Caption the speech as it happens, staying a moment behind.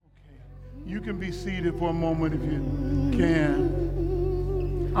You can be seated for a moment if you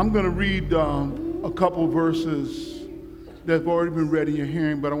can. I'm going to read a couple verses that have already been read in your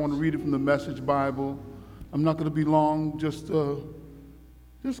hearing, but I want to read it from the Message Bible. I'm not going to be long, just a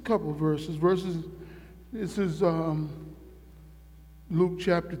couple of verses. This is Luke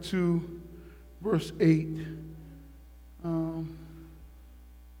chapter 2, verse 8.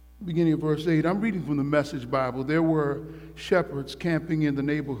 Beginning of verse 8. I'm reading from the Message Bible. There were shepherds camping in the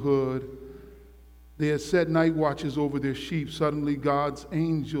neighborhood. They had set night watches over their sheep. Suddenly God's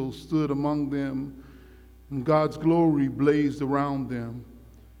angel stood among them, and God's glory blazed around them.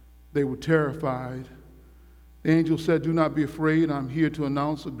 They were terrified. The angel said, "Do not be afraid. I'm here to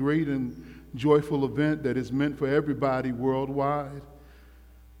announce a great and joyful event that is meant for everybody worldwide.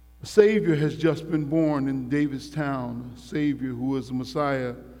 A Savior has just been born in David's town, a Savior who is the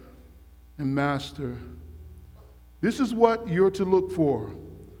Messiah and Master. This is what you're to look for: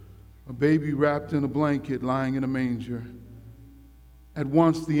 a baby wrapped in a blanket lying in a manger." At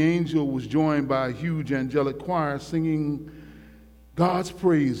once the angel was joined by a huge angelic choir singing God's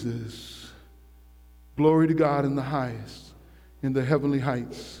praises. Glory to God in the highest, in the heavenly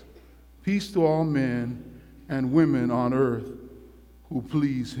heights. Peace to all men and women on earth who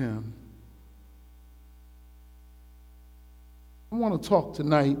please him. I want to talk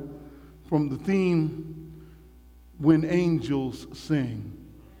tonight from the theme, When Angels Sing.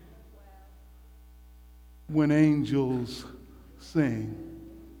 When Angels Sing.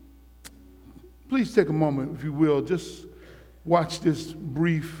 Please take a moment, if you will, just watch this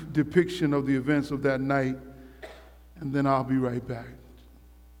brief depiction of the events of that night, and then I'll be right back.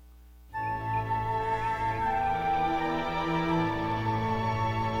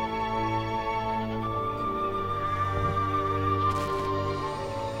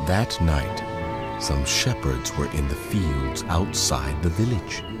 That night, some shepherds were in the fields outside the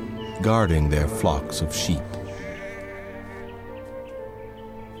village, guarding their flocks of sheep.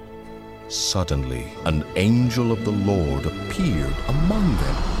 Suddenly, an angel of the Lord appeared among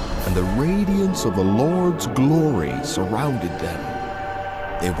them, and the radiance of the Lord's glory surrounded them.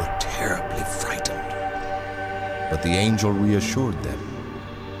 They were terribly frightened. But the angel reassured them.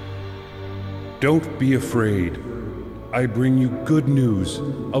 "Don't be afraid. I bring you good news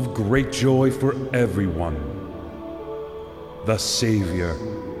of great joy for everyone. The Savior,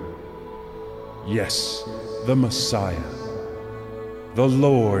 yes, the Messiah, the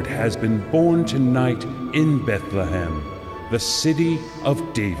Lord has been born tonight in Bethlehem, the city of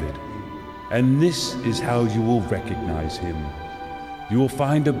David. And this is how you will recognize him. You will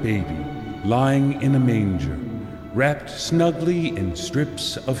find a baby lying in a manger, wrapped snugly in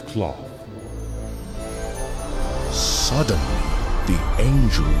strips of cloth." Suddenly, the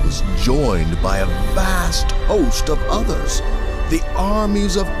angel was joined by a vast host of others, the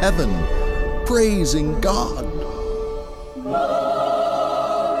armies of heaven, praising God.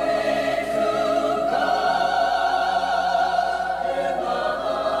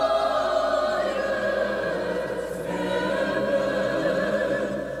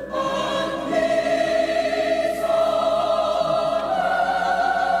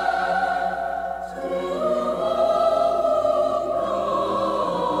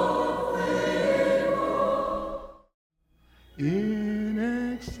 In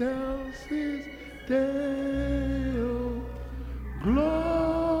excelsis Deo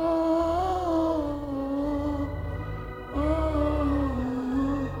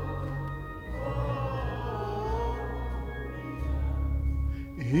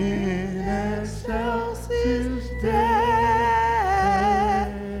in excelsis Deo.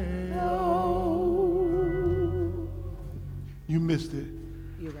 You missed it.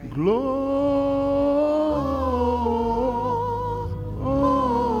 You're right. Gloria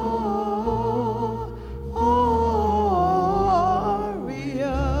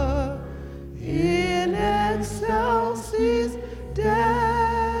in excelsis Deo.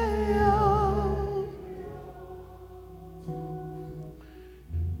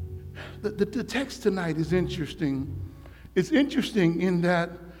 The text tonight is interesting. It's interesting in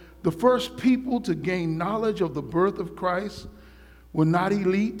that the first people to gain knowledge of the birth of Christ were not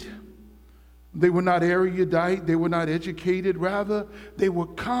elite. They were not erudite. They were not educated. Rather, they were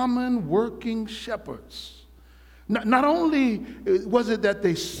common working shepherds. Not only was it that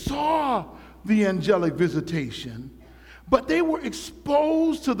they saw the angelic visitation, but they were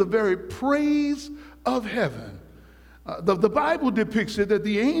exposed to the very praise of heaven. The Bible depicts it that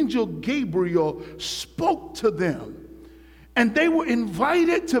the angel Gabriel spoke to them, and they were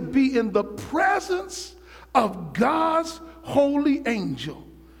invited to be in the presence of God's holy angel.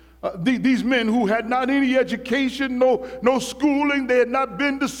 These men who had not any education, no schooling, they had not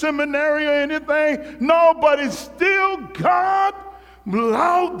been to seminary or anything. No, but it's still God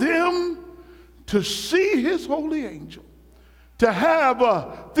allowed them to see his holy angel, to have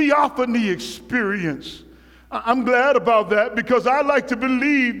a theophany experience. I'm glad about that, because I like to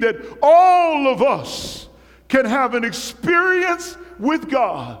believe that all of us can have an experience with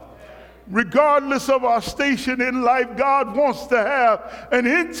God. Regardless of our station in life, God wants to have an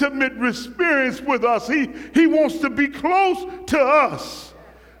intimate experience with us. He wants to be close to us.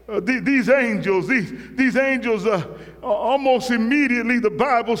 These angels, almost immediately, the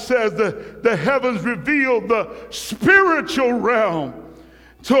Bible says the heavens revealed the spiritual realm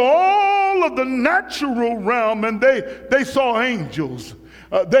to all of the natural realm, and they saw angels.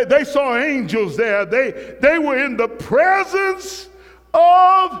 They saw angels there. They were in the presence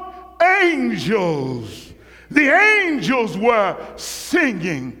of angels. The angels were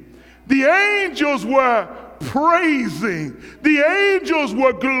singing. The angels were praising. The angels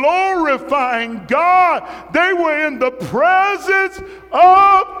were glorifying God. They were in the presence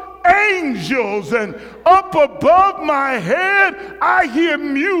of angels. And up above my head, I hear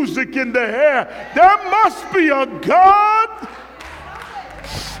music in the air. There must be a God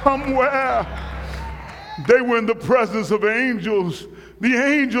somewhere. They were in the presence of angels. The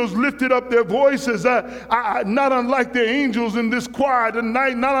angels lifted up their voices, not unlike the angels in this choir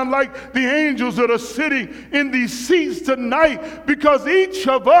tonight, not unlike the angels that are sitting in these seats tonight, because each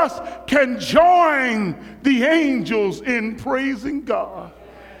of us can join the angels in praising God.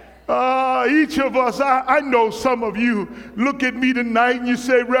 Each of us, I know some of you look at me tonight and you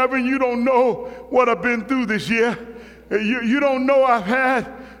say, Reverend, you don't know what I've been through this year. You don't know I've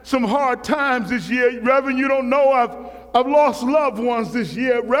had some hard times this year. Reverend, you don't know I've lost loved ones this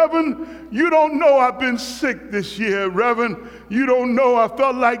year. Reverend, you don't know I've been sick this year. Reverend, you don't know I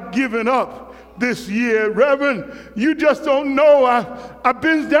felt like giving up this year. Reverend, you just don't know I've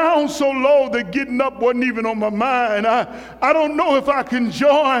been down so low that getting up wasn't even on my mind. I don't know if I can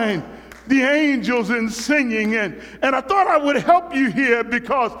join the angels in singing. And I thought I would help you here,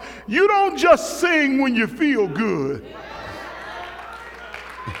 because you don't just sing when you feel good.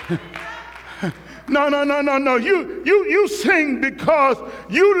 No. You sing because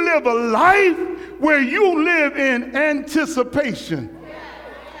you live a life where you live in anticipation.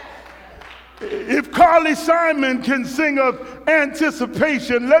 If Carly Simon can sing of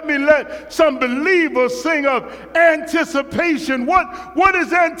anticipation, let some believers sing of anticipation. What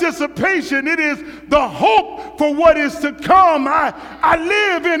is anticipation? It is the hope for what is to come. I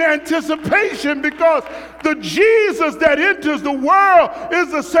live in anticipation because the Jesus that enters the world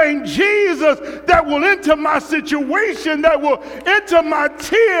is the same Jesus that will enter my situation, that will enter my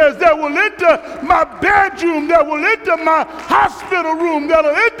tears, that will enter my bedroom, that will enter my hospital room, that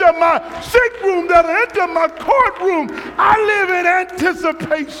will enter my sick room, that will enter my courtroom. I live in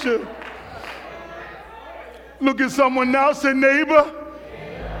anticipation. Look at someone now, say, neighbor,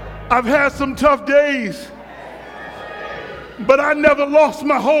 I've had some tough days, but I never lost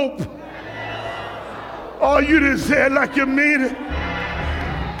my hope. Oh, you didn't say it like you mean it.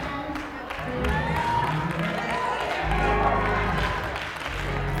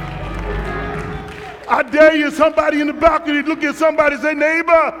 I dare you, somebody in the balcony, look at somebody and say,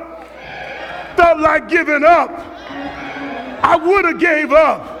 neighbor, felt like giving up. I would have gave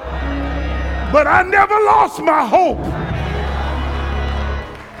up, but I never lost my hope.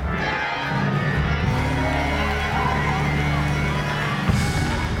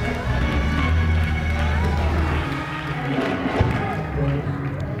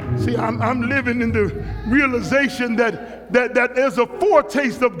 See, I'm living in the realization that there's a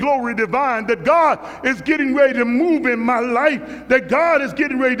foretaste of glory divine, that God is getting ready to move in my life, that God is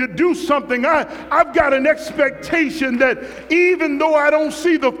getting ready to do something. I've got an expectation that even though I don't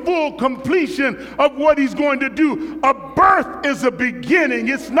see the full completion of what he's going to do, a birth is a beginning.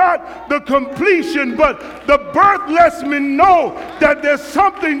 It's not the completion, but the birth lets me know that there's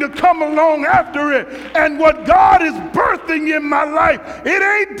something to come along after it. And what God is birthing in my life, it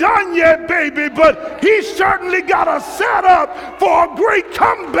ain't done yet, baby, but he certainly got a setup for a great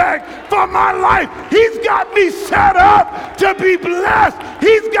comeback for my life. He's got me set up to be blessed.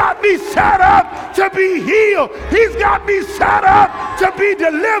 He's got me set up to be healed. He's got me set up to be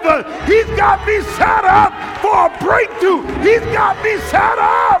delivered. He's got me set up for a breakthrough. He's got me set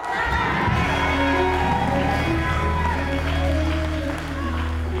up.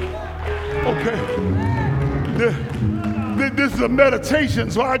 Okay. This is a meditation,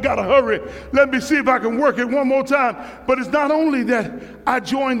 so I gotta hurry. Let me see if I can work it one more time. But it's not only that I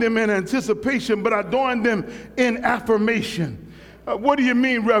join them in anticipation, but I join them in affirmation. What do you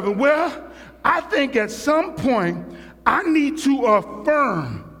mean, Reverend? Well, I think at some point I need to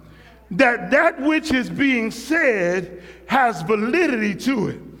affirm that which is being said has validity to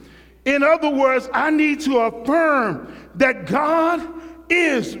it. In other words, I need to affirm that God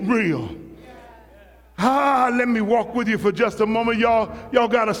is real. Let me walk with you for just a moment. Y'all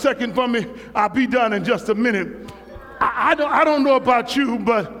got a second for me? I'll be done in just a minute. I don't know about you,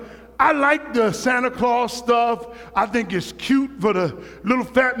 but I like the Santa Claus stuff. I think it's cute for the little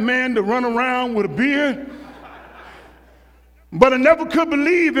fat man to run around with a beard. But I never could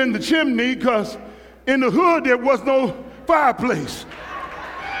believe in the chimney because in the hood there was no fireplace.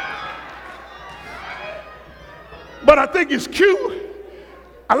 But I think it's cute.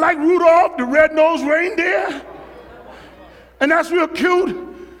 I like Rudolph, the red-nosed reindeer. And that's real cute.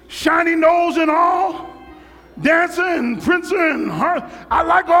 Shiny nose and all. Dancer and Prancer and her. I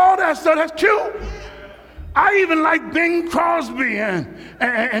like all that stuff. That's cute. I even like Bing Crosby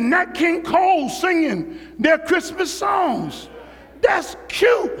and Nat King Cole singing their Christmas songs. That's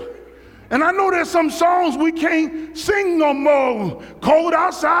cute. And I know there's some songs we can't sing no more. Cold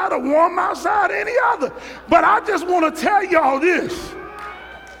outside or warm outside, any other. But I just want to tell y'all this.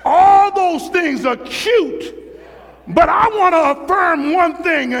 All those things are cute. But I want to affirm one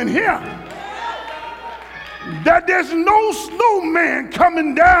thing in here. That there's no snowman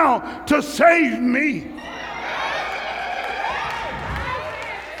coming down to save me.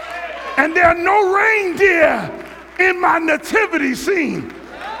 And there are no reindeer in my nativity scene.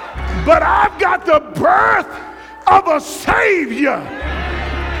 But I've got the birth of a Savior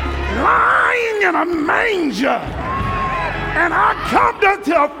lying in a manger. And I come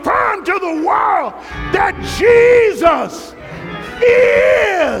to affirm to the world that Jesus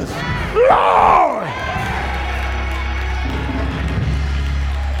is Lord.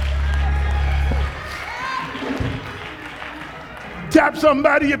 Tap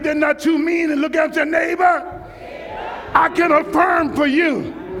somebody if they're not too mean and look at your neighbor. I can affirm for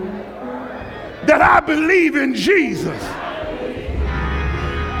you that I believe in Jesus.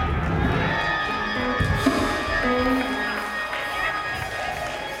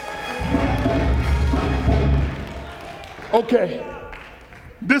 Okay,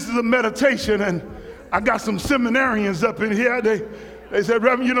 this is a meditation, and I got some seminarians up in here. They said,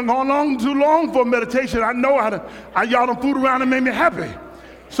 Reverend, you done gone on too long for meditation. I know y'all done fooled around and made me happy.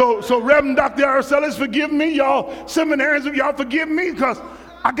 So Reverend Dr. Araceli, forgive me. Y'all seminarians, y'all forgive me because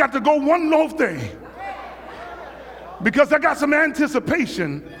I got to go one little thing. Because I got some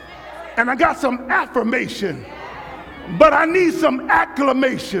anticipation and I got some affirmation, but I need some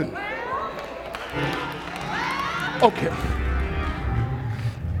acclamation. Okay.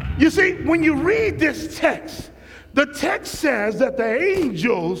 You see, when you read this text, the text says that the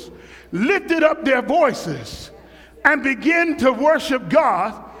angels lifted up their voices and began to worship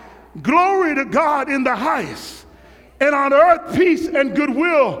God. Glory to God in the highest, and on earth peace and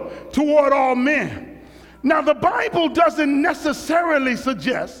goodwill toward all men. Now, the Bible doesn't necessarily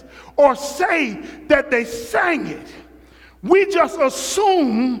suggest or say that they sang it. We just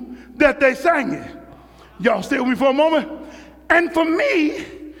assume that they sang it. Y'all stay with me for a moment? And for me,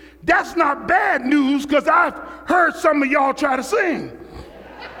 that's not bad news because I've heard some of y'all try to sing.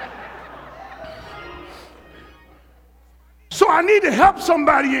 So I need to help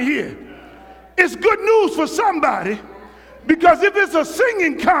somebody in here. It's good news for somebody because if it's a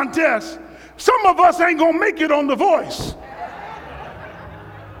singing contest, some of us ain't gonna make it on The Voice.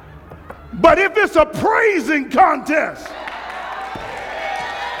 But if it's a praising contest,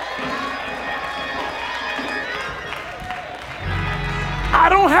 I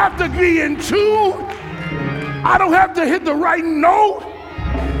don't have to be in tune. I don't have to hit the right note.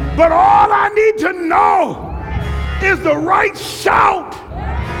 But all I need to know is the right shout.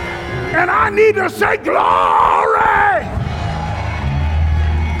 And I need to say glory.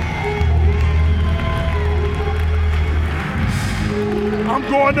 I'm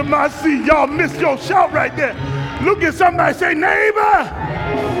going to my seat. Y'all missed your shout right there. Look at somebody, say, neighbor,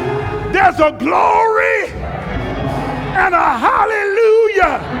 there's a glory and a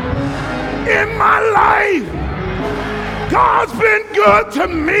hallelujah in my life. God's been good to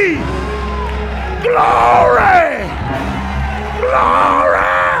me. Glory,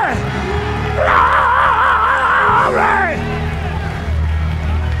 glory, glory.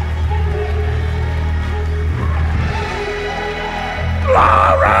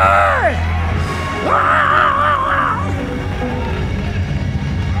 Glory!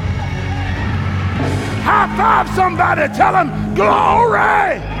 High five somebody, tell them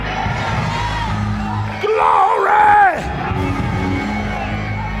glory! Glory!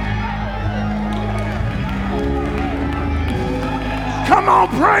 Come on,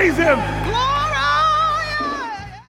 praise him.